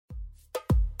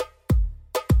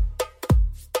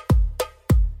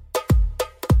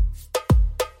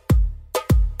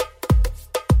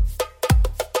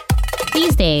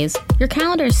These days, your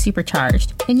calendar is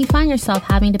supercharged, and you find yourself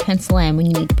having to pencil in when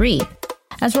you need to breathe.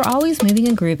 As we're always moving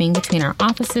and grooving between our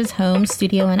offices, homes,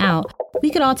 studio, and out, we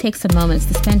could all take some moments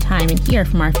to spend time and hear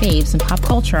from our faves in pop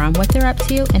culture on what they're up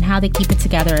to and how they keep it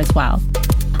together as well.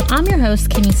 I'm your host,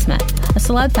 Kimmy Smith, a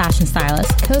celeb fashion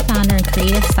stylist, co-founder and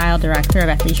creative style director of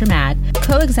Athleisure Mag,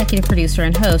 co-executive producer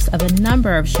and host of a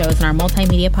number of shows in our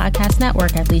multimedia podcast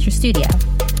network, Athleisure Studio.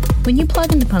 When you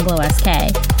plug into Bungalow SK,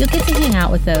 you'll get to hang out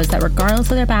with those that,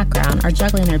 regardless of their background, are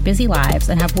juggling their busy lives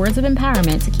and have words of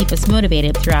empowerment to keep us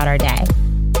motivated throughout our day.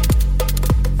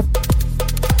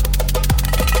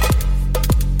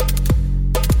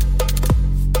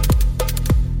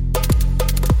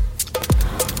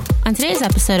 On today's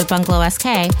episode of Bungalow SK,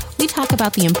 we talk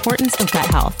about the importance of gut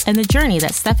health and the journey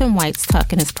that Stephen Weitz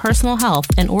took in his personal health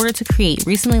in order to create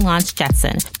recently launched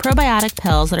Jetson, probiotic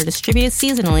pills that are distributed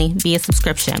seasonally via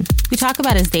subscription. We talk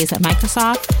about his days at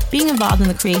Microsoft, being involved in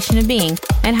the creation of Bing,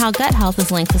 and how gut health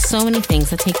is linked to so many things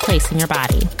that take place in your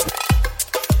body.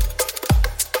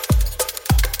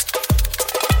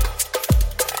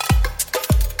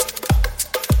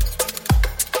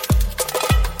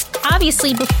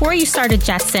 Obviously, before you started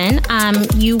Jetson,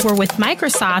 you were with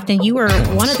Microsoft and you were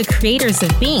one of the creators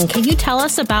of Bing. Can you tell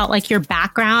us about your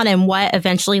background and what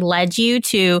eventually led you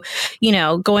to,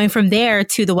 going from there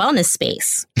to the wellness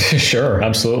space? Sure,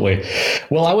 absolutely.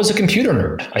 Well, I was a computer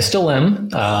nerd. I still am.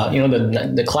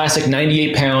 The classic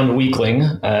 98-pound weakling.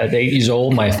 At 8 years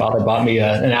old, my father bought me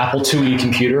an Apple IIe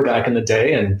computer back in the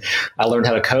day, and I learned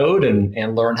how to code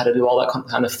and learned how to do all that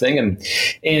kind of thing,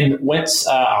 and went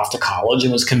off to college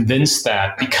and was convinced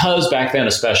that because back then,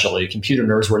 especially, computer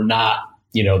nerds were not,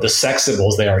 the sex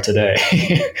symbols they are today.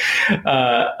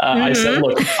 I said,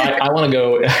 look, I want to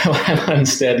go, I want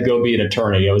instead go be an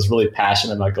attorney. I was really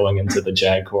passionate about going into the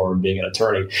JAG Corps and being an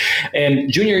attorney.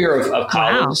 And junior year of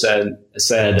college said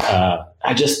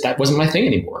that wasn't my thing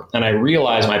anymore. And I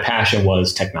realized my passion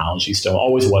was technology, still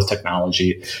always was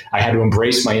technology. I had to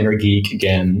embrace my inner geek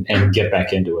again and get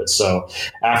back into it. So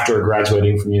after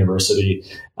graduating from university,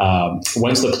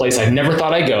 went to the place I never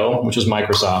thought I'd go, which was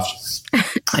Microsoft,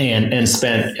 and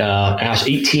spent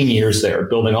 18 years there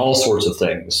building all sorts of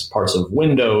things, parts of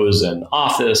Windows and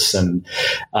Office. And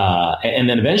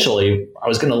then eventually I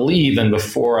was going to leave. And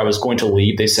before I was going to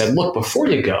leave, they said, look, before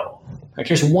you go,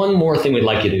 here's one more thing we'd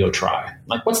like you to go try. I'm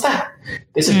like, what's that?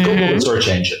 They said, go build a search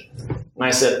engine. And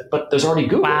I said, but there's already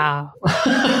Google. Wow.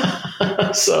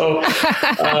 So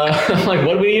I'm like,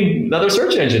 what do we need another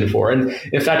search engine for? And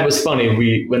in fact, it was funny.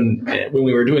 When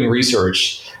we were doing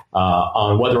research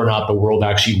on whether or not the world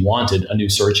actually wanted a new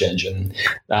search engine,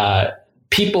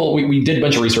 we did a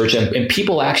bunch of research and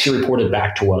people actually reported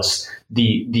back to us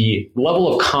the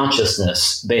level of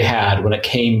consciousness they had when it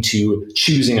came to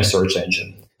choosing a search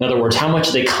engine. In other words, how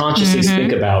much they consciously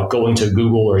think about going to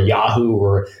Google or Yahoo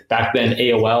or back then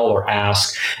AOL or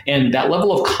Ask. And that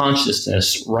level of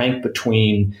consciousness ranked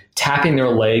between tapping their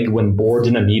leg when bored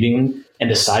in a meeting and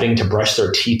deciding to brush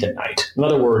their teeth at night. In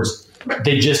other words,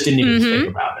 they just didn't even think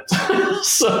about it.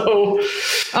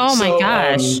 My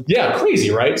gosh. Crazy,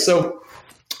 right? So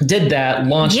did that,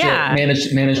 launched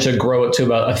it, managed to grow it to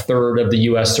about a third of the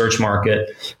U.S. search market,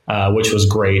 which was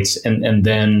great. And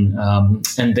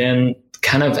then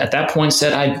kind of at that point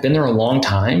said I'd been there a long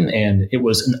time and it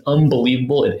is an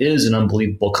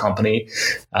unbelievable company.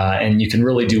 And you can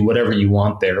really do whatever you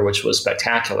want there, which was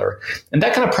spectacular. And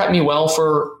that kind of prepped me well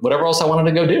for whatever else I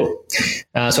wanted to go do.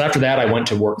 So after that, I went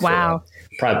to work for a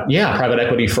private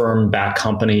equity firm backed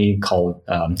company called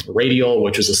Radial,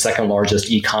 which was the second largest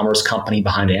e-commerce company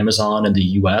behind Amazon in the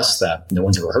US that no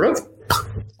one's ever heard of.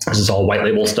 This is all white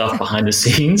label stuff behind the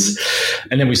scenes.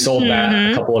 And then we sold that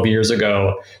a couple of years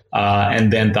ago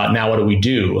and then thought, now what do we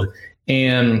do?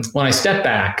 And when I stepped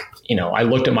back, I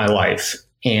looked at my life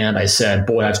and I said,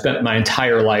 boy, I've spent my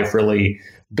entire life really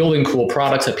building cool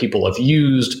products that people have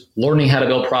used, learning how to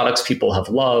build products people have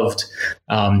loved.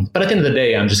 But at the end of the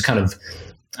day,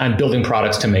 I'm building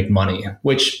products to make money,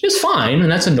 which is fine.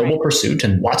 And that's a noble pursuit.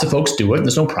 And lots of folks do it.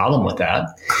 There's no problem with that.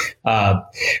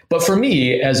 But for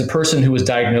me, as a person who was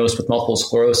diagnosed with multiple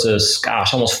sclerosis,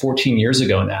 almost 14 years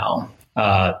ago now,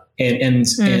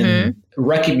 and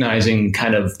recognizing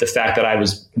kind of the fact that I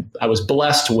was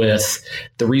blessed with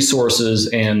the resources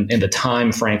and the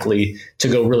time, frankly, to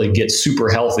go really get super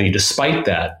healthy despite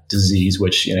that disease,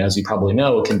 which, as you probably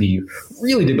know, can be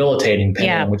really debilitating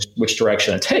depending on which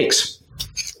direction it takes.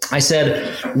 I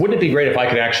said, wouldn't it be great if I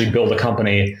could actually build a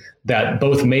company that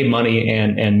both made money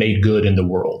and made good in the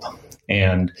world?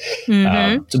 And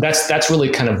so that's really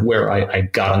kind of where I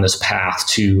got on this path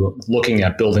to looking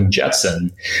at building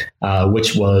Jetson,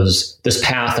 which was this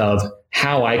path of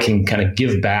how I can kind of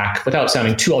give back without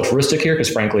sounding too altruistic here, because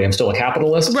frankly, I'm still a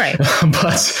capitalist. Right.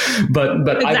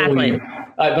 but Exactly.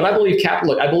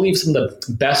 I believe some of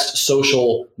the best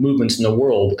social movements in the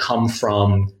world come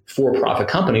from for-profit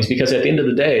companies, because at the end of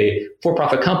the day,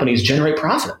 for-profit companies generate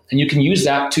profit, and you can use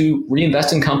that to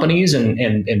reinvest in companies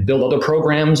and build other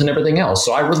programs and everything else.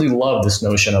 So I really love this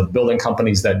notion of building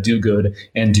companies that do good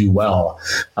and do well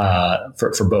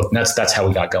for both. And that's how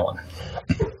we got going.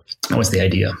 That was the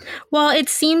idea. Well, it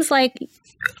seems like,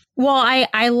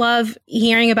 I love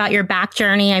hearing about your back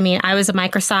journey. I mean, I was a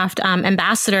Microsoft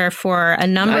ambassador for a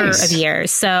number of years.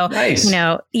 So,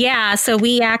 so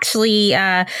we actually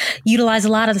utilize a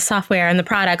lot of the software and the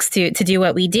products to do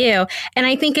what we do. And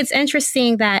I think it's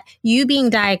interesting that you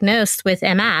being diagnosed with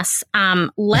MS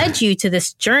led you to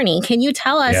this journey. Can you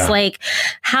tell us,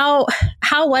 how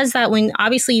was that when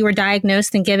obviously you were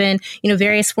diagnosed and given,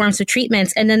 various forms of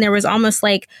treatments, and then there was almost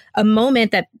like a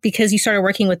moment that because you started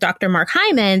working with Dr. Mark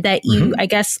Hyman, that you, I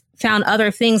guess, found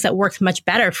other things that worked much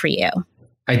better for you.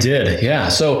 I did. Yeah.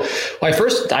 So I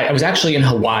was actually in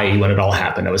Hawaii when it all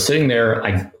happened. I was sitting there.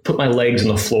 I put my legs on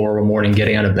the floor one morning,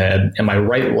 getting out of bed, and my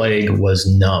right leg was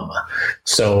numb.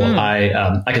 So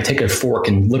I could take a fork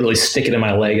and literally stick it in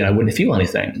my leg and I wouldn't feel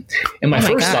anything. And my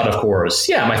first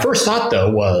thought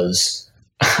though was,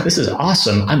 this is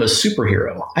awesome. I'm a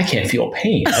superhero. I can't feel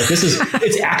pain. Like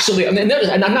it's actually, and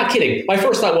I'm not kidding. My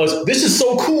first thought was, this is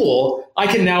so cool. I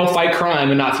can now fight crime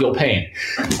and not feel pain.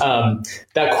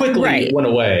 That quickly went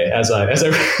away as I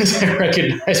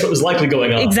recognized what was likely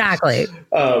going on. Exactly.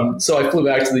 So I flew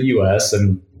back to the US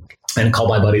and called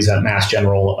my buddies at Mass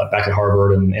General back at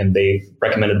Harvard, and they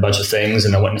recommended a bunch of things.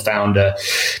 And I went and found the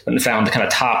kind of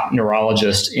top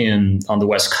neurologist on the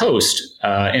West Coast,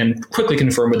 and quickly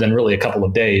confirmed within really a couple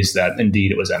of days that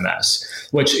indeed it was MS.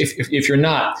 Which, if you're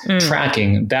not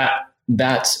tracking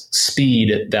that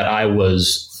speed that I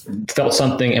felt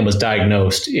something and was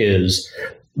diagnosed is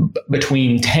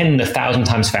between 10 and 1,000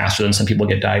 times faster than some people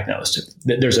get diagnosed.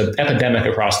 There's an epidemic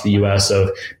across the U.S. of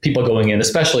people going in,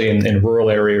 especially in rural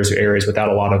areas or areas without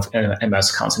a lot of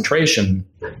MS concentration,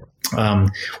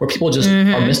 where people just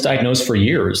are misdiagnosed for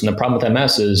years. And the problem with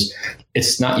MS is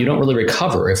you don't really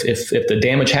recover. If the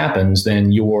damage happens,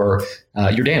 then you're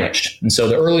damaged. And so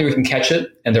the earlier we can catch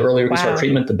it and the earlier we can start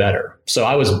treatment, the better. So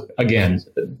I was, again,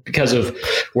 because of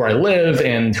where I live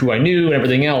and who I knew and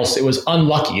everything else, it was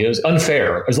unlucky. It was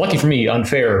unfair. It was lucky for me,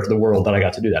 unfair for the world that I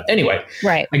got to do that. Anyway,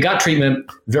 I got treatment,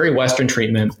 very Western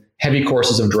treatment, heavy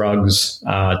courses of drugs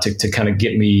to kind of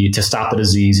get me to stop the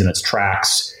disease in its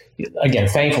tracks. Again,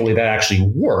 thankfully, that actually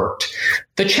worked.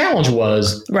 The challenge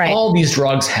was all these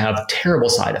drugs have terrible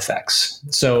side effects.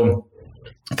 So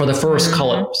for the first,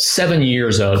 call it 7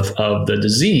 years of the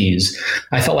disease,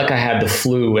 I felt like I had the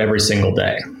flu every single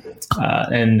day.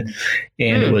 And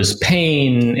it was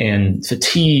pain and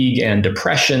fatigue and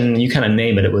depression, you kind of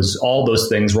name it. It was all those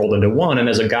things rolled into one. And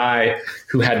as a guy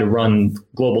who had to run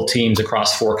global teams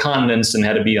across 4 continents and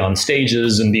had to be on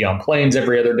stages and be on planes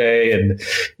every other day, and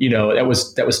that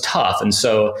was tough. And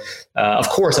so, of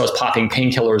course, I was popping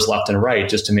painkillers left and right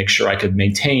just to make sure I could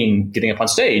maintain getting up on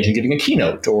stage and giving a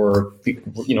keynote or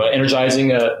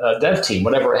energizing a dev team,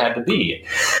 whatever it had to be.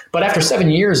 But after 7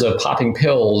 years of popping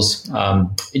pills,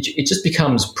 it just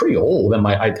becomes pretty old. And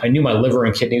I knew my liver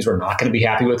and kidneys were not going to be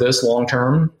happy with this long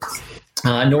term.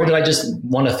 Nor did I just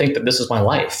want to think that this is my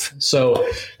life. So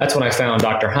that's when I found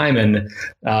Dr. Hyman.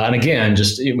 And again,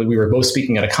 we were both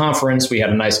speaking at a conference. We had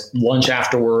a nice lunch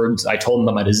afterwards. I told him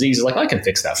about my disease. He's like, I can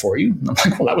fix that for you. And I'm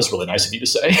like, well, that was really nice of you to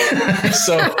say.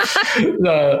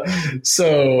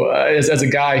 As a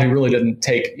guy who really didn't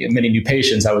take many new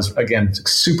patients, I was, again,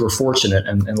 super fortunate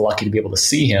and lucky to be able to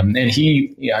see him. And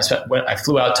I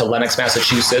flew out to Lenox,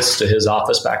 Massachusetts, to his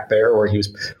office back there where he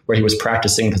was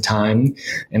practicing at the time,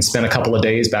 and spent a couple of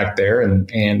days back there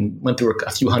and went through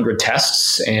a few hundred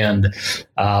tests and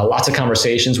lots of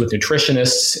conversations with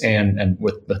nutritionists and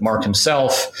with Mark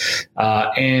himself.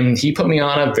 And he put me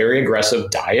on a very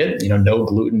aggressive diet, no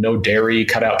gluten, no dairy,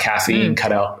 cut out caffeine,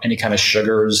 cut out any kind of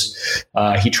sugars.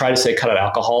 He tried to say cut out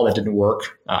alcohol. That didn't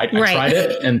work. I tried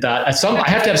it, and I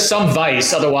have to have some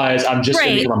vice. Otherwise, I'm just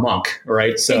going to become a monk.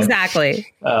 Right. So exactly.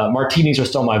 Martinis are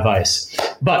still my vice,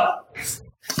 but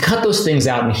cut those things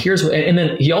out. And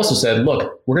then he also said,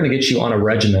 look, we're going to get you on a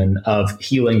regimen of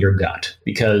healing your gut,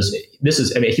 because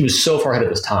he was so far ahead of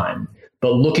his time,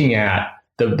 but looking at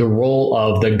the role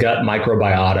of the gut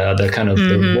microbiota, the kind of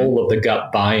the role of the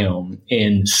gut biome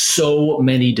in so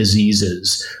many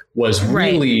diseases was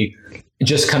really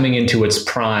just coming into its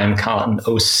prime, call it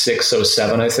in 06,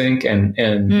 07, I think.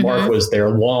 And Mark was there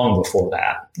long before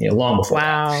that, long before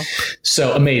that.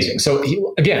 So amazing. So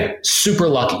again, super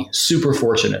lucky, super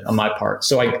fortunate on my part.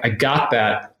 So I got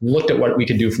that, looked at what we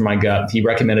could do for my gut. He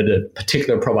recommended a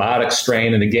particular probiotic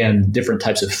strain, and again, different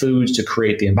types of foods to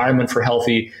create the environment for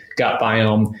healthy gut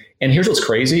biome. And here's what's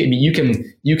crazy. I mean,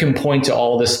 you can point to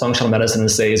all this functional medicine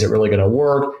and say, is it really going to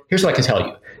work? Here's what I can tell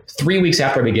you. 3 weeks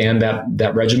after I began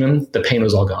that regimen, the pain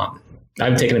was all gone. I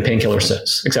haven't taken a painkiller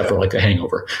since, except for like a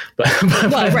hangover. But I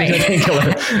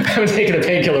haven't taken a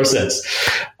painkiller since.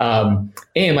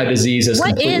 And my disease has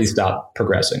completely stopped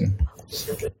progressing.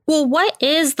 Well, what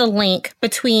is the link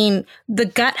between the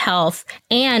gut health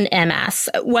and MS,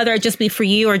 whether it just be for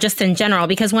you or just in general?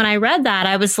 Because when I read that,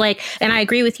 I was like, and I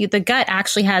agree with you, the gut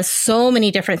actually has so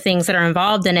many different things that are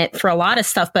involved in it for a lot of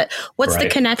stuff. But what's the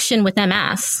connection with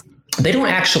MS? They don't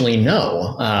actually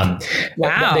know.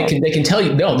 Wow. They can tell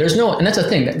you, no, there's no, and that's the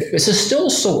thing. This is still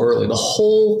so early. The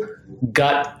whole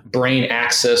gut-brain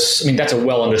axis, I mean, that's a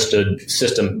well-understood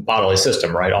system, bodily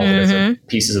system, right? All the different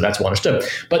pieces of that's well understood.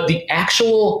 But the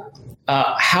actual,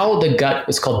 how the gut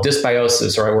is called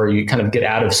dysbiosis, right? Where you kind of get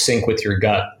out of sync with your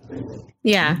gut.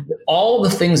 Yeah. All the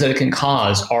things that it can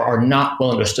cause are not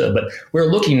well understood. But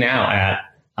we're looking now at,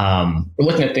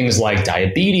 things like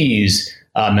diabetes,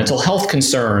 mental health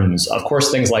concerns, of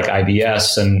course, things like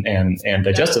IBS and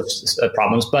digestive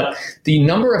problems. But the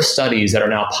number of studies that are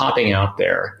now popping out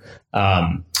there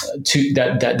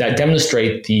that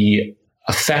demonstrate the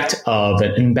effect of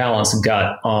an imbalanced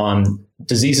gut on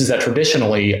diseases that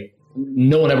traditionally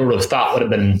no one ever would have thought would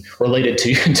have been related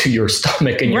to your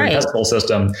stomach and your intestinal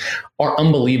system are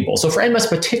unbelievable. So for MS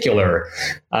in particular,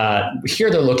 here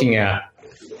they're looking at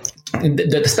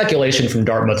the speculation from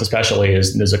Dartmouth especially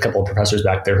is there's a couple of professors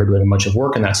back there who are doing a bunch of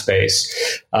work in that space,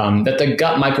 that the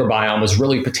gut microbiome is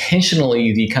really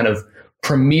potentially the kind of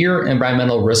premier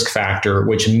environmental risk factor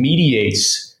which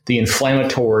mediates the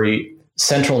inflammatory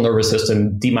central nervous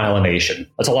system demyelination.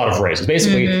 That's a lot of phrases.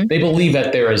 Basically, they believe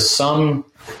that there is some,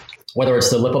 whether it's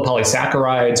the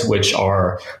lipopolysaccharides, which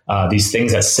are these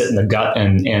things that sit in the gut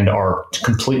and are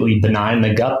completely benign in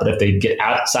the gut, but if they get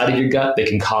outside of your gut, they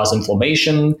can cause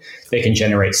inflammation. They can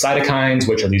generate cytokines,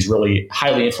 which are these really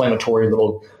highly inflammatory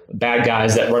little bad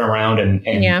guys that run around and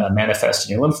manifest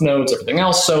in your lymph nodes, everything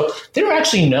else. So they don't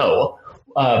actually know.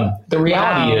 The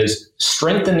reality is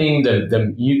strengthening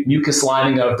the mucus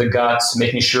lining of the guts,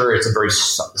 making sure it's a very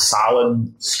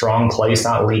solid, strong place,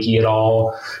 not leaky at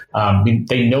all.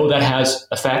 They know that has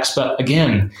effects, but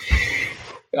again,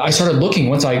 I started looking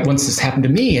once this happened to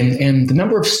me, and the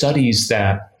number of studies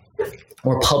that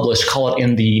were published, call it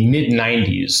in the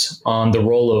mid-90s, on the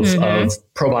role of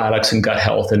probiotics in gut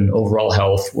health and overall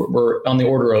health were on the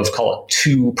order of, call it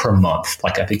 2 per month.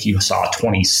 Like I think you saw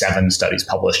 27 studies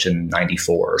published in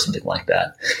 94 or something like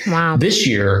that. Wow. This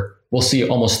year, we'll see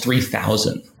almost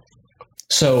 3,000.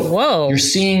 So you're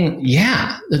seeing,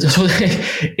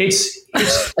 it's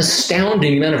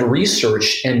astounding the amount of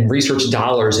research and research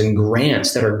dollars and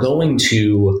grants that are going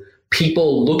to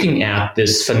people looking at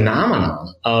this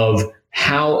phenomenon of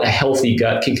how a healthy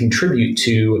gut can contribute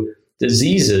to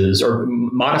diseases or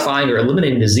modifying or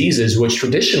eliminating diseases, which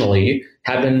traditionally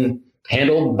have been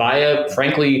handled via,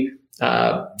 frankly,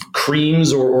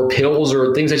 creams or pills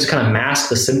or things that just kind of mask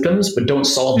the symptoms, but don't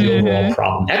solve the overall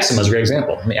problem. Eczema is a great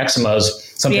example. I mean, eczema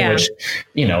is something which,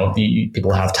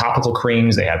 people have topical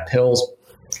creams, they have pills.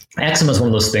 Eczema is one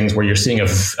of those things where you're seeing a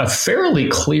fairly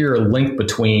clear link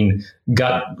between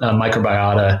gut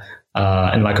microbiota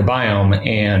and microbiome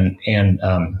and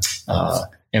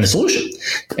a solution.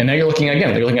 And now you're looking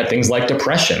at things like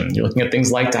depression. You're looking at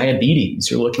things like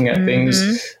diabetes. You're looking at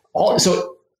things.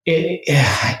 So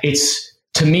it's,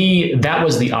 to me, that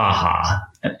was the aha.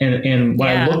 And when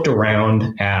I looked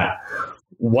around at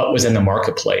what was in the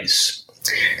marketplace,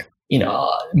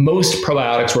 most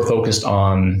probiotics were focused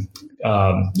on,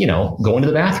 going to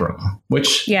the bathroom,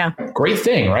 which great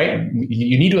thing, right?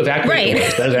 You need to evacuate the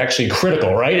waste. That is actually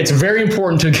critical, right? It's very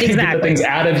important to get the things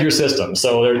out of your system.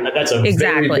 So that's a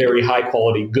very, very high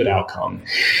quality, good outcome.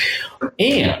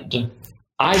 And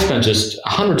I spent just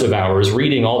hundreds of hours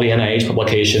reading all the NIH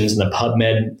publications and the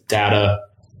PubMed data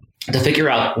to figure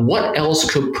out what else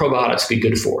could probiotics be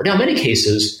good for. Now, in many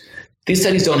cases, these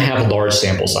studies don't have large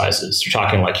sample sizes. You're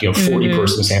talking like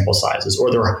 40-person sample sizes,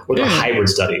 or they're hybrid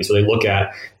studies where they look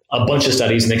at a bunch of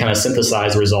studies and they kind of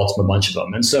synthesize the results from a bunch of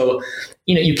them. And so,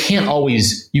 you can't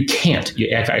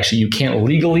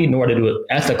legally nor to do it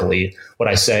ethically. What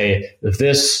I say,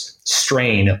 this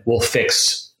strain will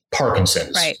fix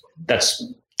Parkinson's. Right. That's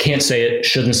Can't say it,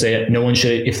 shouldn't say it. No one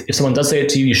should. If someone does say it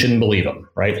to you, you shouldn't believe them,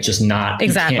 right? It's just not,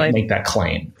 exactly. You can't make that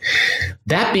claim.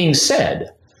 That being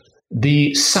said,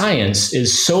 the science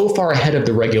is so far ahead of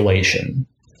the regulation.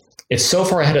 It's so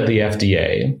far ahead of the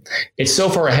FDA. It's so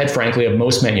far ahead, frankly, of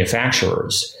most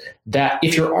manufacturers that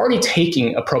if you're already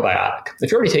taking a probiotic, if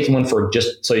you're already taking one for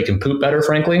just so you can poop better,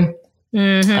 frankly,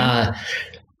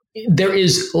 there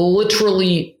is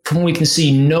literally, from what we can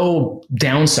see, no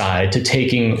downside to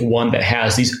taking one that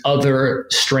has these other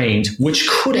strains, which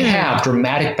could have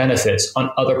dramatic benefits on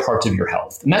other parts of your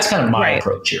health. And that's kind of my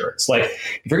approach here. It's like,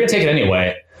 if you're going to take it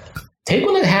anyway, take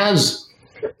one that has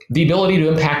the ability to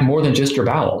impact more than just your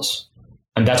bowels.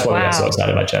 And that's why we got so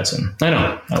excited about Jetson. I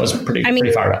know. I was pretty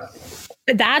fired up.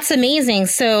 That's amazing.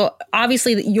 So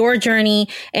obviously your journey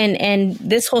and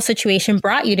this whole situation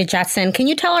brought you to Jetson. Can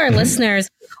you tell our listeners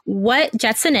what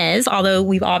Jetson is, although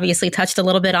we've obviously touched a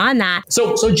little bit on that?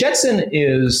 So Jetson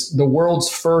is the world's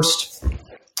first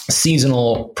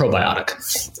seasonal probiotic.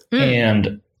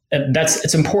 And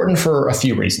it's important for a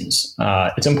few reasons.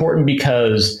 It's important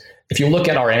because if you look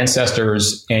at our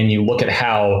ancestors and you look at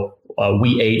how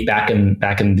we ate back in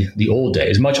the old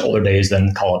days, much older days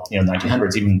than, call it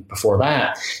 1900s, even before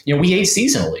that, we ate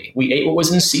seasonally. We ate what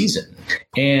was in season,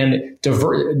 and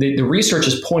the research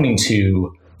is pointing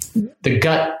to the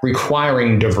gut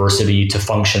requiring diversity to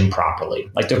function properly.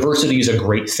 Like, diversity is a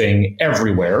great thing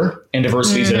everywhere, and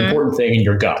diversity is an important thing in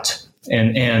your gut.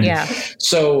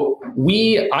 So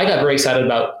I got very excited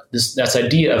about this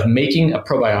idea of making a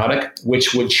probiotic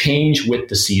which would change with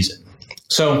the season.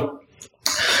 So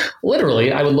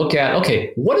literally, I would look at,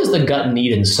 okay, what does the gut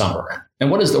need in summer? And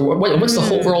what's the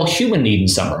overall human need in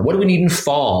summer? What do we need in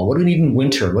fall? What do we need in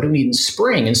winter? What do we need in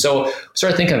spring? And so I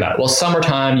started thinking about it. Well,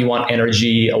 summertime, you want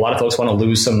energy. A lot of folks want to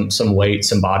lose some weight,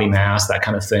 some body mass, that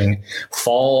kind of thing.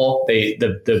 Fall,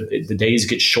 the days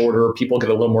get shorter. People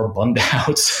get a little more bummed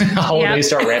out. Holidays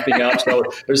start ramping up. So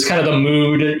there's kind of the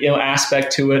mood,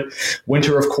 aspect to it.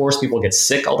 Winter, of course, people get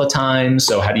sick all the time.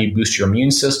 So how do you boost your immune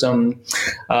system?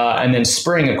 And then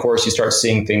spring, of course, you start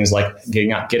seeing things like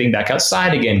getting back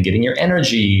outside again, getting your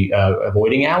energy,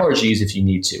 avoiding allergies if you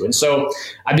need to. And so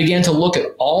I began to look at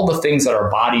all the things that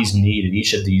our bodies need in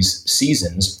each of these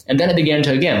seasons. And then I began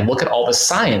to, again, look at all the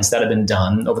science that had been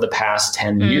done over the past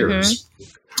 10 years,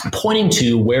 pointing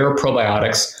to where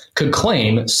probiotics could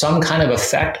claim some kind of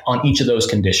effect on each of those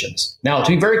conditions. Now,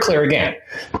 to be very clear again,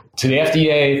 to the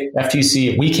FDA,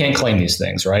 FTC, we can't claim these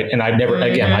things, right? And I've never,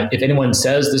 if anyone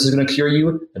says this is going to cure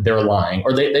you, they're lying,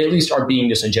 or they at least are being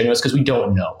disingenuous because we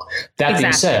don't know. That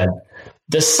being said,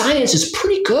 the science is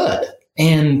pretty good,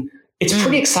 and it's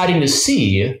pretty exciting to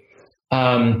see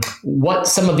what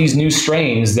some of these new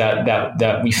strains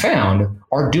that we found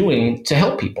are doing to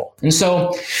help people. And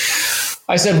so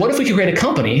I said, what if we could create a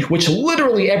company which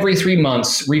literally every 3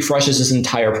 months refreshes this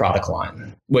entire product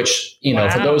line? Which,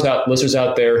 for those listeners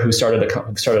out there who started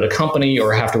a company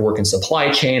or have to work in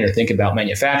supply chain or think about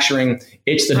manufacturing,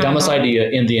 it's the dumbest idea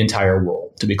in the entire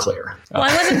world, to be clear. Well,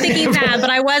 I wasn't thinking that, but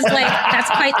I was like, that's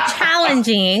quite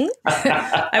challenging.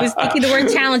 I was thinking the word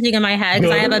challenging in my head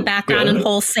because I have a background in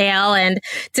wholesale and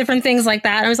different things like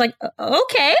that. I was like,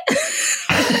 okay.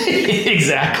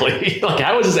 Exactly. Like,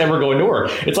 how is this ever going to work?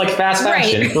 It's like fast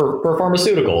fashion for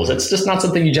pharmaceuticals. It's just not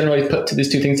something you generally put these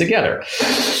two things together.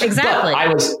 Exactly.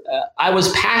 But I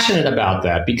was passionate about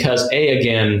that because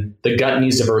again, the gut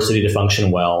needs diversity to function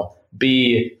well.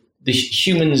 B, the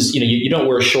humans, you don't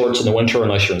wear shorts in the winter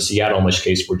unless you're in Seattle, in which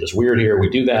case we're just weird here. We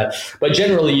do that. But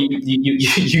generally,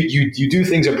 you do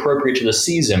things appropriate to the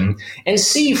season. And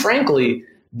C, frankly,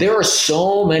 there are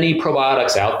so many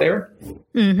probiotics out there.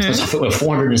 There's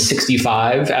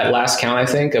 465 at last count, I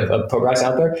think, of probiotics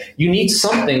out there. You need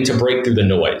something to break through the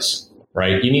noise,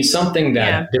 right? You need something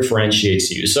that differentiates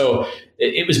you. So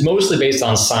it was mostly based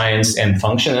on science and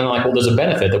function. And I'm like, well, there's a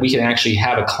benefit that we can actually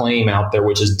have a claim out there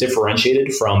which is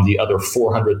differentiated from the other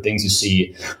 400 things you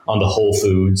see on the Whole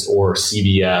Foods or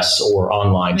CVS or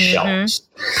online shelves.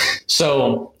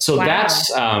 So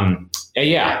that's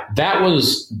that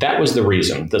was the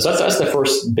reason. That's the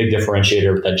first big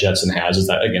differentiator that Jetson has, is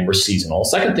that, again, we're seasonal.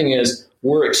 Second thing is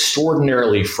we're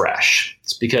extraordinarily fresh.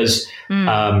 It's because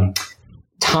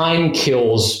time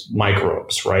kills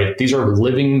microbes, right? These are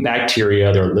living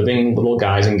bacteria. They're living little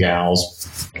guys and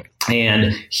gals,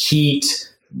 and heat,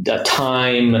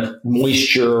 time,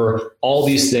 moisture, all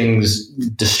these things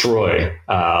destroy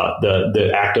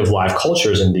the active live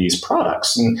cultures in these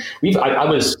products. And I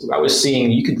was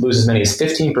seeing you could lose as many as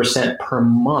 15% per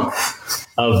month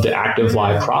of the active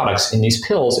live products in these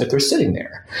pills if they're sitting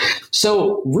there.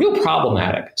 So real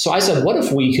problematic. So I said, what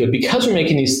if we could, because we're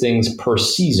making these things per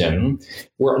season,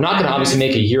 we're not going to obviously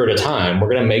make a year at a time. We're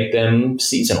going to make them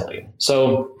seasonally.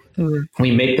 So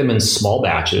we make them in small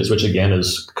batches, which again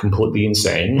is completely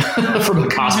insane from a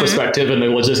cost perspective and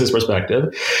a logistics perspective.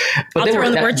 But I'll throw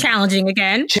in the word challenging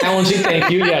again. Challenging,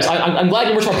 thank you. Yes, I'm glad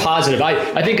you're much more positive.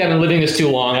 I think I've been living this too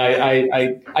long.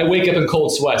 I wake up in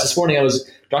cold sweats. This morning I was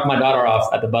dropping my daughter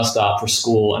off at the bus stop for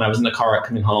school, and I was in the car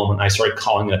coming home, and I started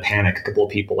calling in a panic a couple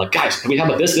of people, like, guys, can we talk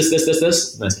about this? And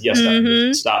I said,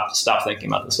 yes, stop thinking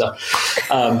about this stuff.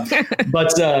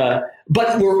 But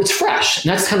it's fresh,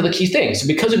 and that's kind of the key thing. So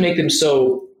because we make them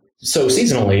so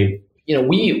seasonally,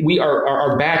 we are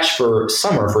our batch for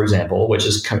summer, for example, which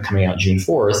is kind of coming out June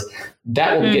 4th.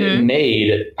 That will get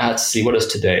made. Let's see, what is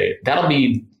today? That'll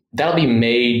be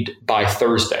made by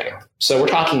Thursday. So we're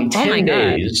talking 10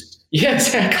 days. Yeah,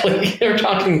 exactly. We're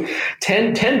talking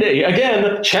 10 days.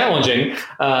 Again, challenging.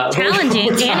 Challenging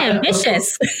and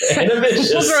ambitious.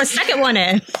 We'll throw a second one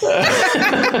in.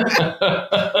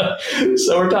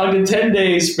 So we're talking 10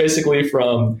 days basically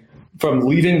from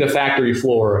leaving the factory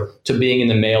floor to being in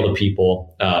the mail to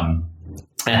people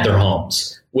at their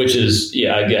homes, which is,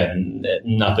 again,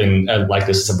 nothing like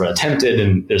this has ever been attempted.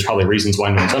 And there's probably reasons why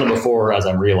no one's done it before, as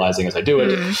I'm realizing as I do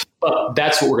it. But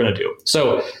that's what we're going to do.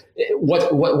 So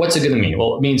what's it going to mean?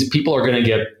 Well, it means people are going to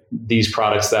get these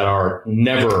products that are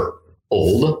never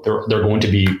old. They're going to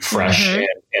be fresh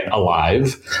and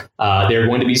alive. They're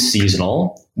going to be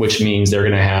seasonal, which means they're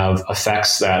going to have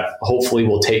effects that hopefully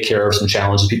will take care of some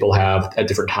challenges people have at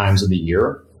different times of the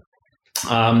year.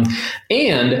 And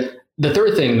the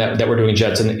third thing that we're doing,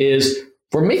 Jetson, is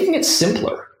we're making it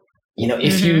simpler.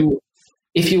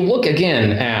 If you look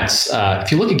again at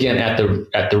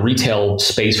the retail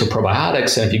space for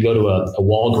probiotics, and if you go to a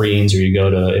Walgreens or you go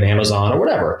to an Amazon or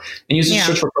whatever, and you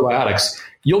search for probiotics,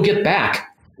 you'll get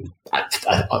back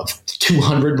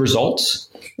 200 results.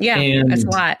 Yeah, and that's a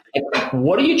lot.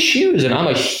 What do you choose? And I'm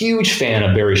a huge fan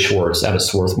of Barry Schwartz out of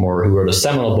Swarthmore, who wrote a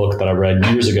seminal book that I read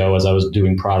years ago as I was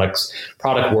doing product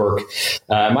work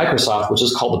at Microsoft, which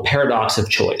is called The Paradox of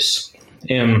Choice.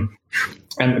 And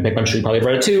I'm sure you probably have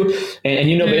read it too. And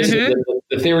basically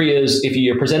the theory is if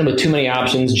you're presented with too many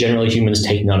options, generally humans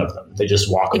take none of them. They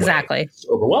just walk away. Exactly. It's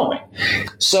overwhelming.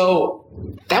 So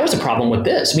that was a problem with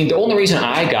this. I mean, the only reason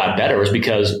I got better was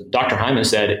because Dr. Hyman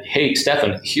said, hey,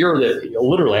 Stefan,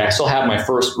 literally, I still have my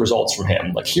first results from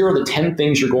him. Like, here are the 10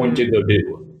 things you're going to go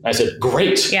do. I said,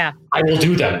 great. Yeah. I will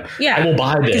do them. Yeah. I will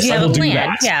buy this. I will do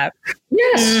that. Yeah.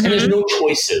 Yes. And there's no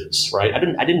choices, right?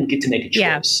 I didn't get to make a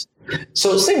choice. Yeah.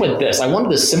 So same with this. I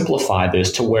wanted to simplify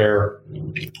this to where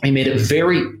I made it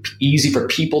very easy for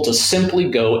people to simply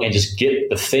go and just get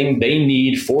the thing they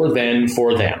need for them,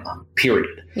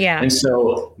 period. Yeah. And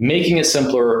so making it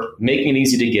simpler, making it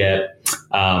easy to get,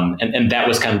 and that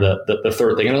was kind of the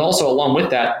third thing. And also along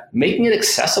with that, making it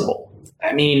accessible.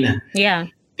 I mean,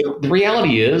 the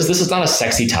reality is this is not a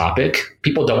sexy topic.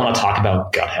 People don't want to talk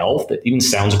about gut health. It even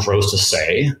sounds gross to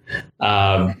say.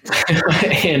 And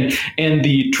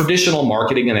the traditional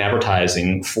marketing and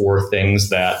advertising for things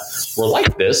that were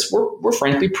like this were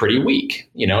frankly pretty weak,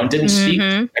 and didn't speak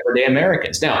to everyday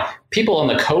Americans. Now, people on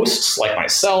the coasts like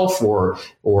myself or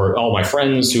all my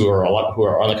friends who are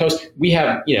on the coast, we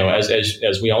have,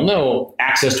 as we all know,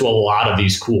 access to a lot of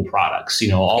these cool products.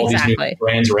 All these new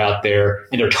brands are out there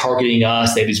and they're targeting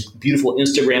us. They have these beautiful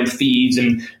Instagram feeds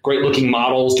and great looking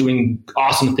models doing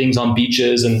awesome things on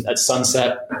beaches and at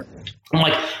sunset. I'm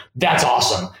like, that's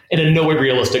awesome. And in no way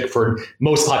realistic for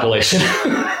most population,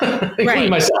 including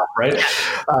myself, right?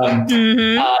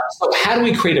 So how do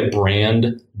we create a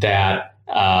brand that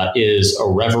is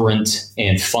irreverent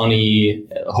and funny?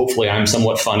 Hopefully I'm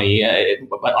somewhat funny,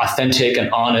 authentic and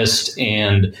honest,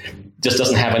 and just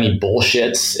doesn't have any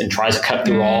bullshits and tries to cut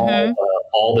through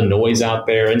all the noise out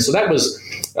there. And so that was,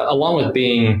 along with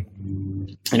being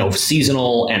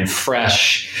seasonal and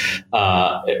fresh,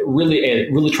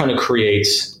 really trying to create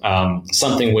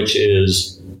something which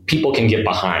is people can get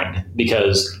behind,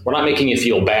 because we're not making you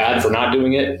feel bad for not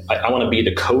doing it. I want to be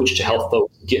the coach to help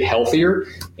folks get healthier.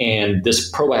 And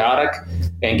this probiotic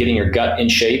and getting your gut in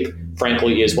shape,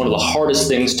 frankly, is one of the hardest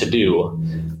things to do.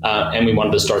 And we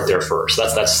wanted to start there first.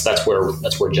 That's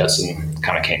where Jetson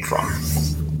kind of came from.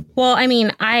 Well, I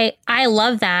mean, I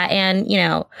love that. And,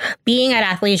 being at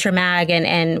Athleisure Mag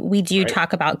and we do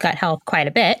talk about gut health quite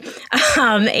a bit.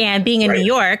 And being in New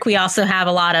York, we also have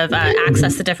a lot of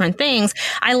access to different things.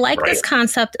 I like this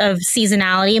concept of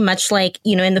seasonality, much like,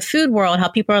 in the food world, how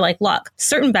people are like, look,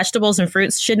 certain vegetables and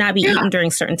fruits should not be eaten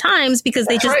during certain times because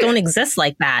they just don't exist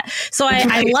like that. So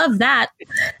I love that.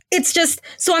 It's just,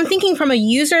 so I'm thinking from a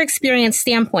user experience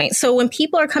standpoint. So when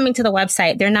people are coming to the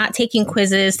website, they're not taking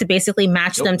quizzes to basically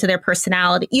match them to their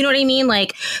personality. You know what I mean?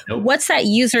 Like, what's that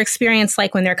user experience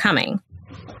like when they're coming?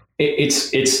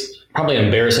 It's probably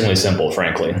embarrassingly simple,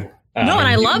 frankly. No, and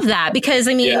I love that because,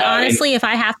 honestly, if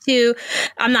I have to,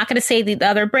 I'm not going to say the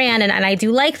other brand, and I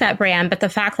do like that brand, but the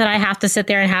fact that I have to sit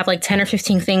there and have like 10 or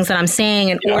 15 things that I'm saying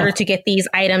in order to get these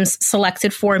items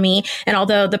selected for me, and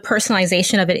although the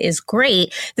personalization of it is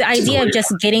great, the idea of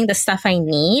just getting the stuff I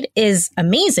need is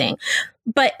amazing.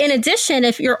 But in addition,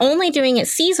 if you're only doing it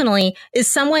seasonally, is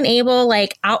someone able,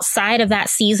 like outside of that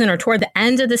season or toward the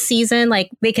end of the season,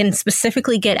 like they can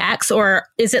specifically get X, or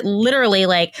is it literally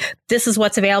like this is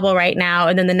what's available right now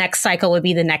and then the next cycle would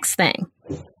be the next thing?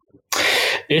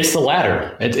 It's the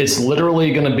latter. It's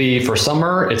literally going to be for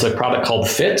summer. It's a product called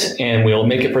Fit, and we'll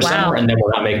make it for summer, and then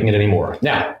we're not making it anymore.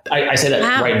 Now, I say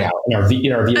that right now in our view.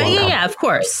 Yeah, of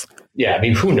course. Yeah, I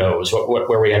mean, who knows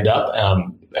where we end up?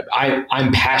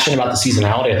 I'm passionate about the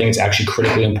seasonality. I think it's actually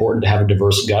critically important to have a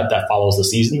diverse gut that follows the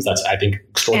seasons. That's, I think,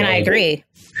 extraordinary. And I agree.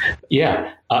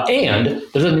 Yeah. And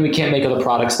that doesn't mean we can't make other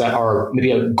products that are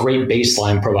maybe a great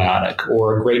baseline probiotic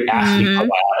or a great athlete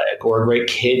probiotic or a great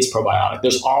kids probiotic.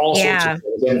 There's all sorts of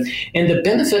things. And the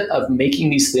benefit of making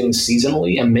these things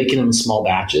seasonally and making them in small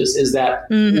batches is that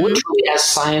literally as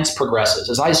science progresses,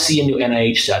 as I see a new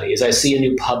NIH study, as I see a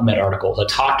new PubMed article, as I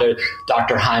talk to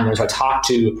Dr. Hyman, as I talk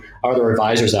to other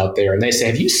advisors out there, and they say,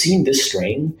 have you seen this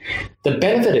strain? The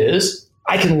benefit is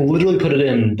I can literally put it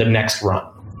in the next run.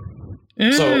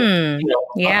 So,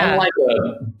 unlike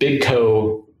a big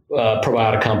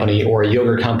probiotic company or a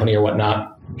yogurt company or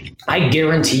whatnot, I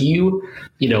guarantee you,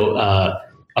 a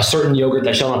certain yogurt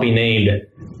that shall not be named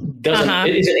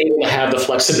isn't able to have the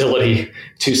flexibility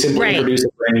to simply produce a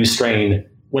brand new strain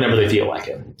whenever they feel like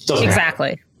it. Doesn't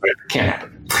happen. It can't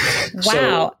happen.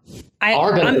 Wow. So,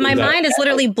 my mind is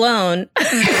literally blown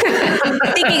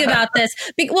thinking about this.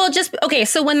 Well,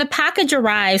 so when the package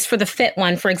arrives for the Fit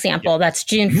one, for example, that's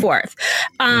June 4th,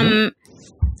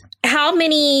 how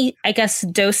many, I guess,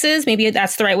 doses, maybe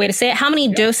that's the right way to say it, how many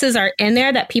doses are in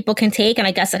there that people can take? And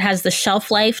I guess it has the shelf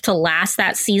life to last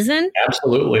that season?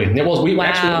 Absolutely. Well, we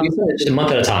send it just a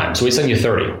month at a time. So we send you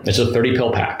 30. It's a 30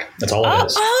 pill pack. That's all it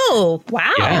is. Oh,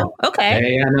 wow. Yeah.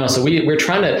 Okay. Yeah, no. So we're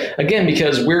trying to, again,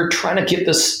 because we're trying to get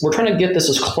this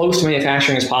as close to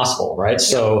manufacturing as possible, right?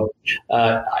 So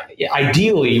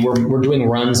ideally, we're doing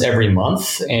runs every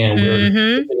month, and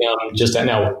we're just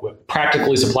now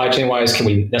practically supply chain wise, can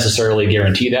we necessarily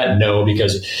guarantee that? No,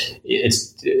 because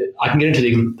I can get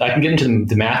into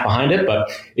the math behind it, but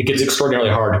it gets extraordinarily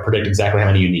hard to predict exactly how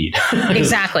many you need.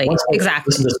 Exactly. Listen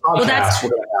to this podcast, we're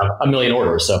going to have 1 million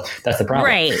orders. So that's the problem.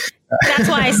 Right. That's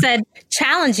why I said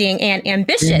challenging and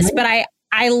ambitious, but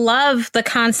I love the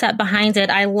concept behind it.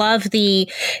 I love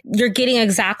you're getting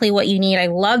exactly what you need. I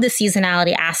love the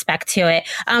seasonality aspect to it.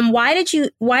 Why did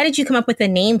you come up with a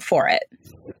name for it?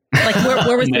 Like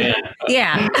where was the,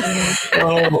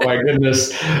 Oh my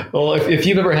goodness. Well, if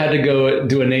you've ever had to go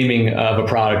do a naming of a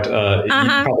product, you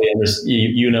probably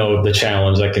you know the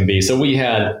challenge that can be. So we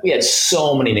had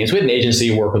so many names. We had an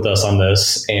agency work with us on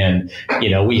this, and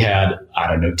we had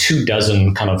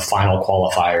 24 kind of final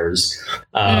qualifiers.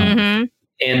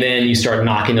 And then you start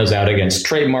knocking those out against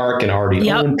trademark and already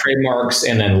owned trademarks,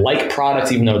 and then like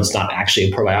products, even though it's not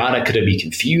actually a probiotic, could it be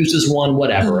confused as one,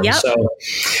 whatever. Yep. And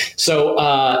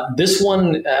so this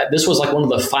was like one of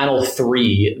the final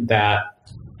 3 that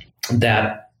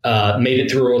made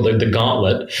it through the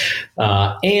gauntlet.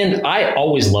 And I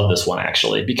always loved this one,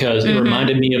 actually, because it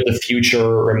reminded me of the future,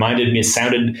 it reminded me of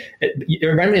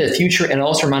the future, and it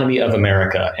also reminded me of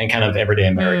America and kind of everyday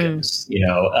Americans,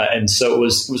 and so it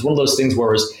was one of those things where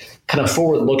it was kind of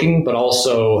forward looking, but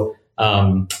also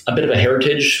a bit of a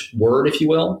heritage word, if you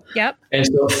will. Yep. And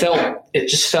so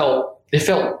it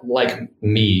felt like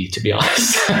me, to be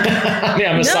honest. I mean,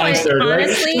 I'm a science nerd, right?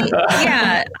 Honestly,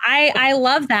 yeah, I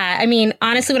love that. I mean,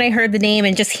 honestly, when I heard the name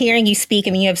and just hearing you speak,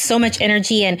 I mean, you have so much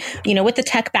energy and, with the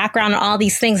tech background and all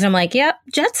these things, and I'm like, yep,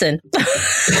 Jetson.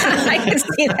 I can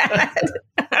see that.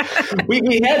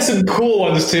 we had some cool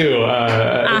ones too.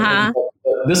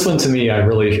 This one to me,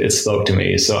 it spoke to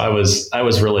me. So I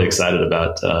was really excited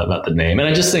about the name. And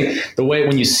I just think the way,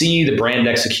 when you see the brand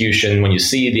execution, when you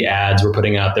see the ads we're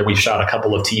putting out there, we've shot a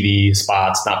couple of TV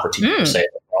spots, not for TV per se,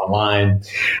 online.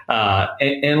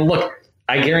 And look,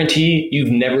 I guarantee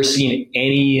you've never seen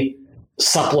any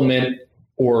supplement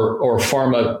or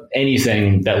pharma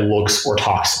anything that looks or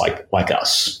talks like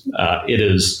us. It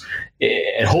is,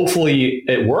 and hopefully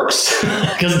it works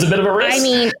because it's a bit of a risk. I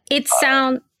mean, it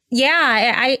sounds,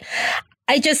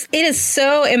 it is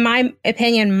so, in my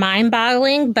opinion,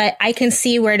 mind-boggling, but I can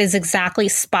see where it is exactly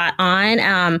spot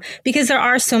on, because there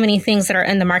are so many things that are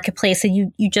in the marketplace that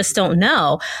you just don't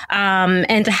know.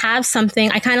 And to have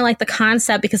something, I kind of like the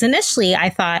concept, because initially I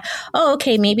thought, oh,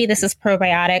 okay, maybe this is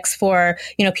probiotics for,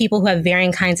 people who have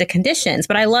varying kinds of conditions.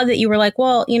 But I love that you were like,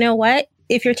 well, you know what?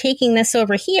 If you're taking this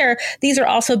over here, these are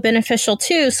also beneficial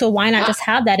too. So why not just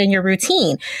have that in your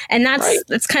routine? And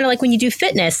that's kind of like when you do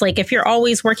fitness. Like if you're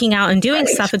always working out and doing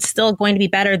stuff, it's still going to be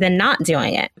better than not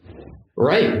doing it.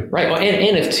 Right. Well,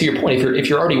 and if, to your point, if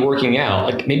you're already working out,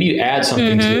 like maybe you add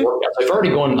something to your workout. So if you're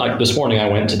already going, like this morning, I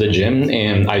went to the gym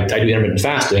and I do intermittent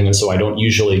fasting. And so I don't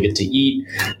usually get to eat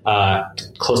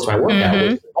close to my workout,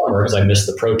 which is a bummer because I missed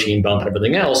the protein bump and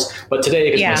everything else. But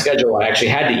today, because my schedule, I actually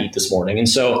had to eat this morning. And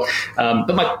so,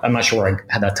 but I'm not sure where I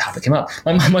had that topic come up.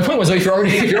 My point was, if you're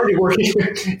already working,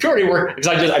 because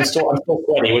I'm still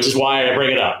sweaty, which is why I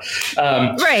bring it up.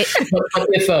 Right. But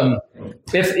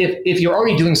if you're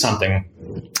already doing something,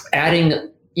 adding, a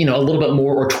little bit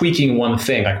more or tweaking one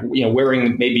thing, like,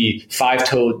 wearing maybe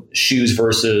 5-toed shoes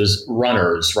versus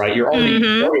runners, right? You're already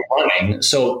running.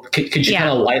 So could you kind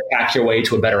of life hack your way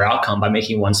to a better outcome by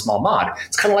making one small mod?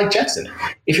 It's kind of like Jetson.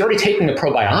 If you're already taking a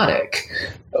probiotic,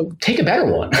 take a better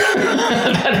one.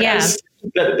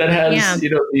 that has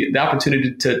the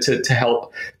opportunity to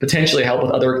help, potentially help with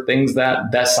other things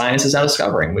that science is now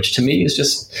discovering, which to me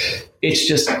is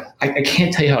I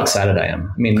can't tell you how excited I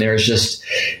am. I mean, there is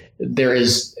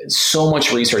so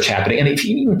much research happening. And if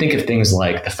you even think of things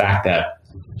like the fact that,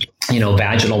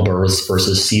 vaginal births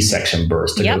versus C-section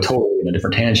births, to go totally in a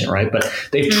different tangent, right? But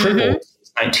they've tripled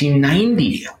since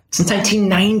 1990. Since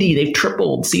 1990, they've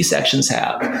tripled. C-sections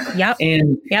have. Yep.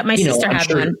 And my sister had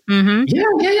one. Mm-hmm.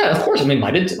 Yeah. Of course. I mean,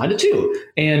 mine did too.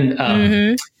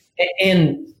 And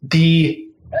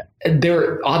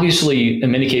they're obviously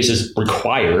in many cases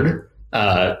required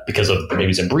because of the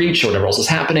baby's in breach or whatever else is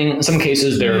happening. In some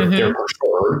cases, they're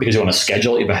preferred because you want to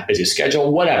schedule, you have a busy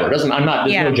schedule, whatever. There's no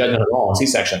judgment at all in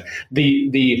C-section.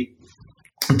 The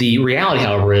reality,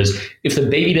 however, is if the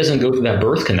baby doesn't go through that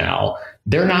birth canal,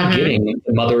 they're not getting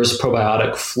the mother's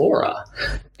probiotic flora.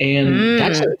 And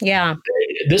it's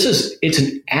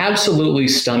an absolutely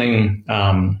stunning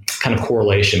kind of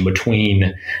correlation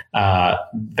between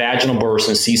vaginal births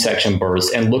and C-section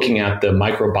births and looking at the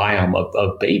microbiome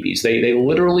of babies. They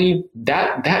literally,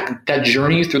 that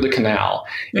journey through the canal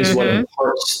is what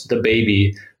imparts the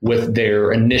baby with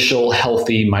their initial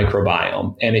healthy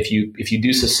microbiome. And if you do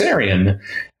cesarean,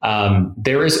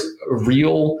 there is a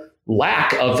real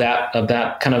lack of that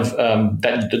kind of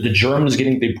that the germs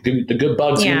getting the good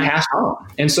bugs getting passed on.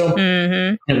 And so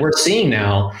and we're seeing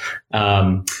now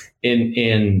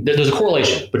there's a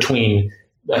correlation between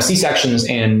C-sections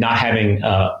and not having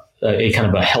a kind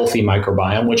of a healthy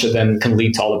microbiome, which then can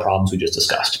lead to all the problems we just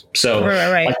discussed. So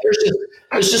like,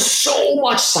 there's just so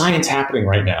much science happening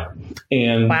right now.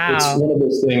 And it's one of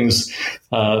those things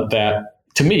that,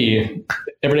 to me,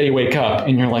 every day you wake up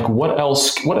and you're like, what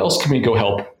else can we go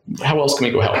help? How else can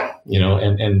we go help?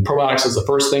 And probiotics is the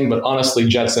first thing, but honestly,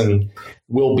 Jetson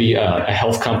will be a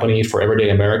health company for everyday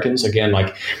Americans. Again,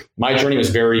 like my journey was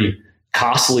very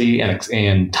costly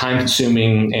and time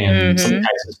consuming and sometimes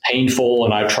it's painful.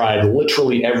 And I've tried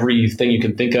literally everything you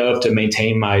can think of to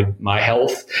maintain my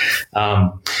health.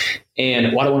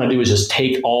 And what I want to do is just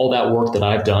take all that work that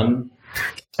I've done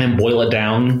and boil it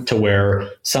down to where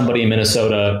somebody in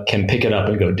Minnesota can pick it up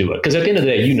and go do it. Because at the end of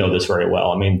the day, this very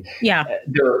well. I mean,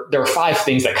 there are 5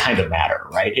 things that kind of matter,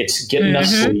 right? It's get enough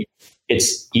sleep.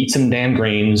 It's eat some damn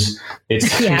greens. It's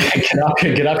get off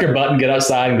your butt and get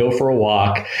outside and go for a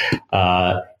walk.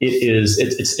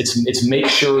 It's make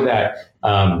sure that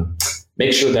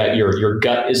your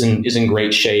gut is in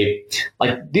great shape.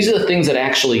 Like these are the things that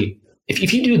actually,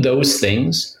 if you do those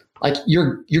things, like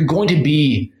you're going to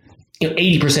be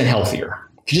 80% healthier.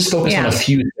 If you just focus on a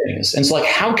few things. And so like,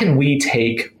 how can we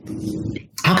take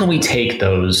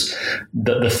those,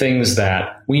 the things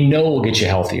that we know will get you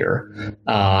healthier,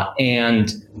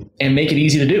 and make it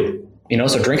easy to do,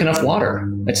 so drink enough water.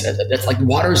 It's like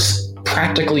water's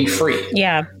practically free.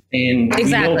 Yeah. And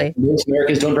exactly. Most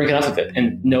Americans don't drink enough of it.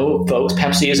 And no, folks,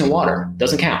 Pepsi isn't water.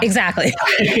 Doesn't count. Exactly.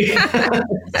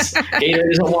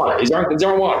 Gatorade isn't water. These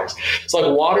aren't waters. It's like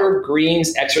water,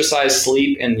 greens, exercise,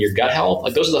 sleep, and your gut health.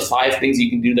 Like those are the 5 things you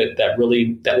can do that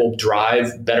will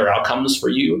drive better outcomes for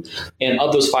you. And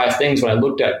of those 5 things, when I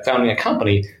looked at founding a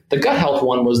company, the gut health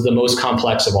one was the most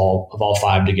complex of all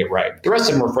 5 to get right. The rest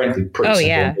of them are frankly pretty simple.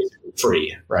 Yeah.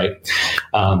 Free, right?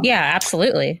 Yeah,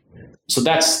 absolutely. So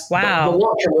that's the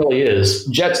long term really is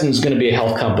Jetson's going to be a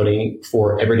health company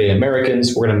for everyday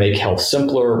Americans. We're going to make health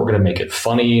simpler. We're going to make it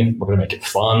funny. We're going to make it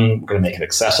fun. We're going to make it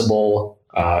accessible.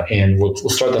 And we'll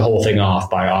start the whole thing off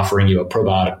by offering you a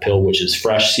probiotic pill, which is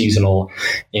fresh, seasonal,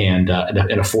 and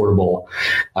affordable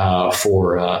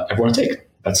for everyone to take.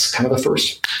 That's kind of the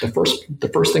first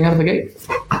thing out of the gate.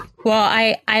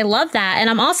 Well, I love that. And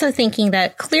I'm also thinking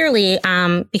that clearly,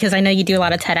 because I know you do a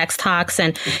lot of TEDx talks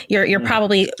and you're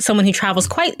probably someone who travels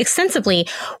quite extensively.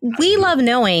 We love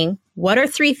knowing what are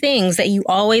 3 things that you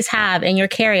always have in your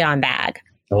carry-on bag.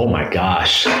 Oh my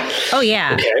gosh. Oh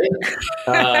yeah.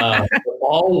 Okay.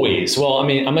 Always. Well, I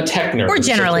mean, I'm a tech nerd. Or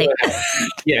generally.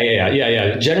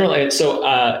 Yeah. Generally. So,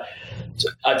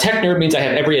 a tech nerd means I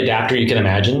have every adapter you can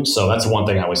imagine. So that's one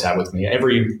thing I always have with me.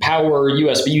 Every power,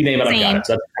 USB, you name it, I've got it.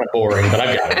 So that's kind of boring, but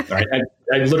I've got it. Right?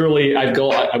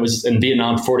 I was in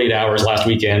Vietnam 48 hours last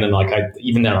weekend, and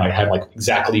I had like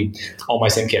exactly all my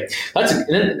same kit.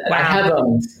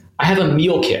 I have a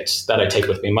meal kit that I take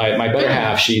with me. My better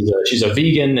half, she's a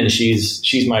vegan, and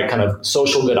she's my kind of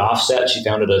social good offset. She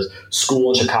founded a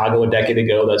school in Chicago a decade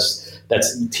ago that's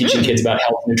teaching kids about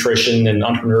health, nutrition, and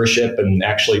entrepreneurship, and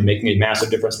actually making a massive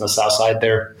difference in the South Side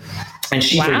there. And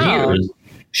for years,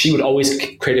 she would always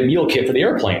create a meal kit for the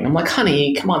airplane. I'm like,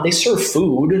 honey, come on, they serve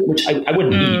food, which I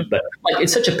wouldn't eat, but like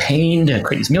it's such a pain to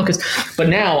create these meal kits. But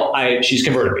now she's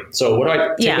converted me. So what do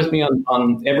I take with me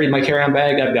on my carry-on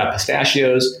bag? I've got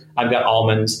pistachios, I've got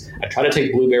almonds. I try to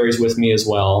take blueberries with me as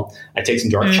well. I take some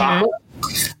dark chocolate.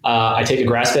 I take a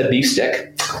grass-fed beef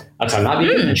stick. I'm not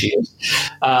vegan, and she is.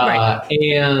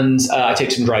 And I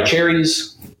take some dried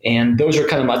cherries. And those are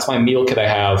that's my meal kit I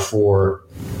have for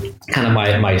kind of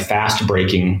my fast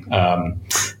breaking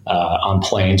on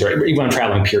planes or even on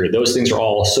traveling period. Those things are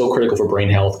all so critical for brain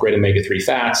health, great omega-3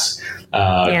 fats,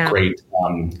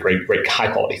 great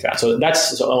high quality fats.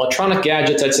 So electronic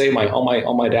gadgets, I'd say all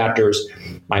my adapters,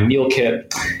 my meal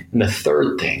kit. And the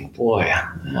third thing,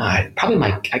 probably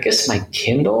my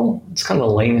Kindle. It's kind of a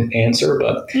lame answer,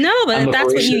 but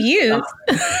that's what you use.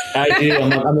 I do.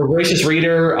 I'm a voracious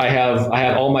reader. I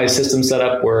have all my systems set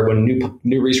up where when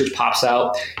new research pops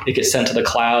out, it gets sent to the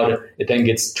cloud. It then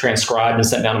gets transcribed and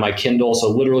sent down to my Kindle. So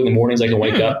literally in the mornings I can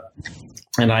wake up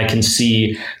and I can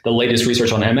see the latest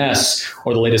research on MS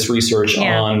or the latest research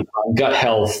on gut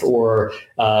health, or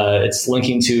it's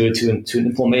linking to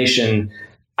inflammation.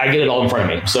 I get it all in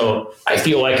front of me. So I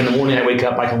feel like in the morning I wake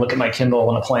up, I can look at my Kindle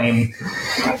on a plane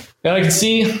and I can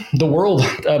see the world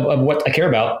of what I care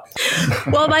about.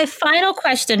 Well, my final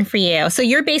question for you. So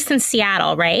you're based in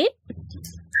Seattle, right?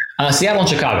 Seattle and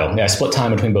Chicago. Yeah, I split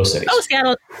time between both cities. Oh,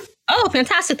 Seattle. Oh,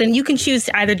 fantastic. Then you can choose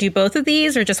to either do both of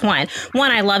these or just one.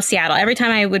 I love Seattle. Every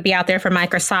time I would be out there for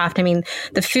Microsoft, I mean,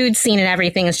 the food scene and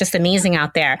everything is just amazing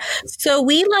out there. So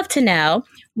we love to know,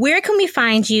 where can we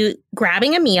find you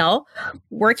grabbing a meal,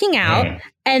 working out,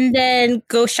 and then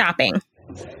go shopping?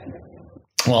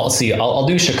 Well, let's see. I'll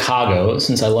do Chicago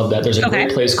since I love that. There's a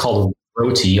great place called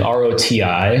Roti,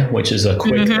 ROTI, which is a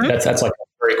quick, that's like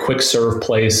a very quick serve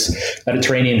place,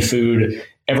 Mediterranean food.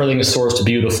 Everything is sourced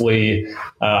beautifully.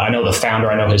 I know the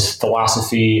founder. I know his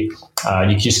philosophy.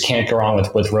 You just can't go wrong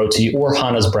with Roti or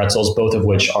Hana's pretzels, both of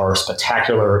which are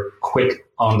spectacular, quick,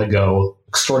 on the go,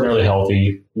 extraordinarily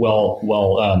healthy.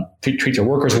 Treat your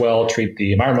workers well, treat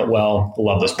the environment well.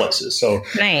 Love those places. So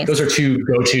those are 2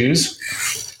 go-tos.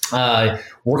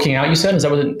 Working out, you said? Is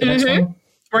that what the next one?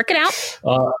 Working out.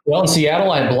 Well, in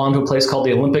Seattle, I belong to a place called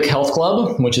the Olympic Health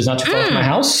Club, which is not too far from my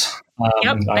house.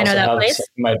 I know that place.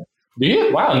 Do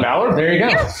you? Wow, in Ballard. There you go.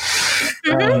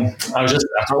 I was just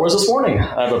afterwards this morning.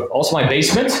 I have also my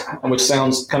basement, which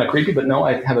sounds kind of creepy, but no,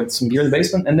 I have some gear in the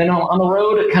basement. And then on the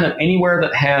road, kind of anywhere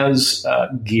that has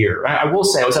gear. I will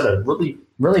say I was at a really,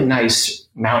 really nice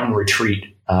mountain retreat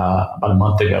about a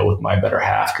month ago with my better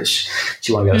half because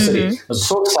she wanted to go to the city. I was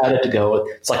so excited to go.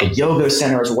 It's like a yoga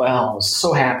center as well. I was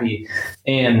so happy.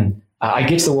 And I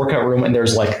get to the workout room and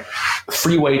there's like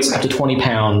free weights up to 20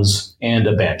 pounds and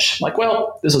a bench. I'm like,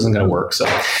 well, this isn't going to work. So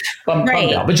I'm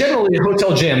down. But generally,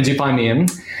 hotel gyms you find me in.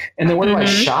 And then when do I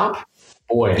shop?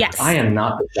 Boy, I am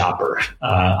not the shopper.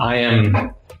 I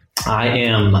am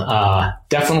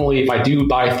definitely, if I do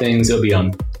buy things, it'll be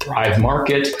on Thrive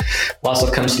Market. A lot of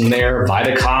stuff comes from there.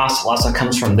 Vitacost, a lot of stuff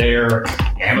comes from there.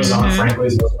 Amazon, frankly,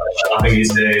 is most of my shopping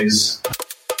these days.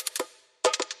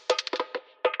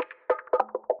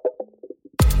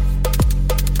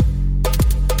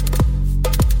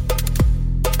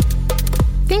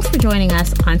 Thanks for joining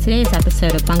us on today's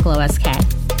episode of Bungalow SK.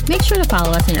 Make sure to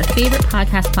follow us on your favorite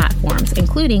podcast platforms,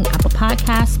 including Apple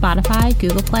Podcasts, Spotify,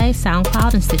 Google Play,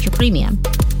 SoundCloud, and Stitcher Premium.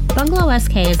 Bungalow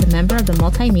SK is a member of the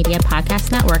Multimedia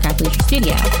Podcast Network Athleisure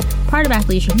Studio, part of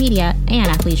Athleisure Media and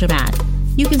Athleisure Mad.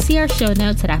 You can see our show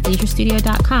notes at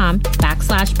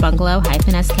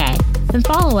athleisurestudio.com/bungalow-sk. Then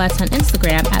follow us on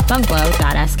Instagram at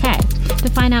bungalow.sk to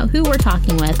find out who we're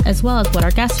talking with as well as what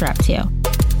our guests are up to.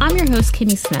 I'm your host,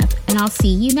 Kimmy Smith, and I'll see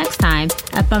you next time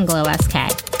at Bungalow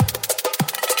SK.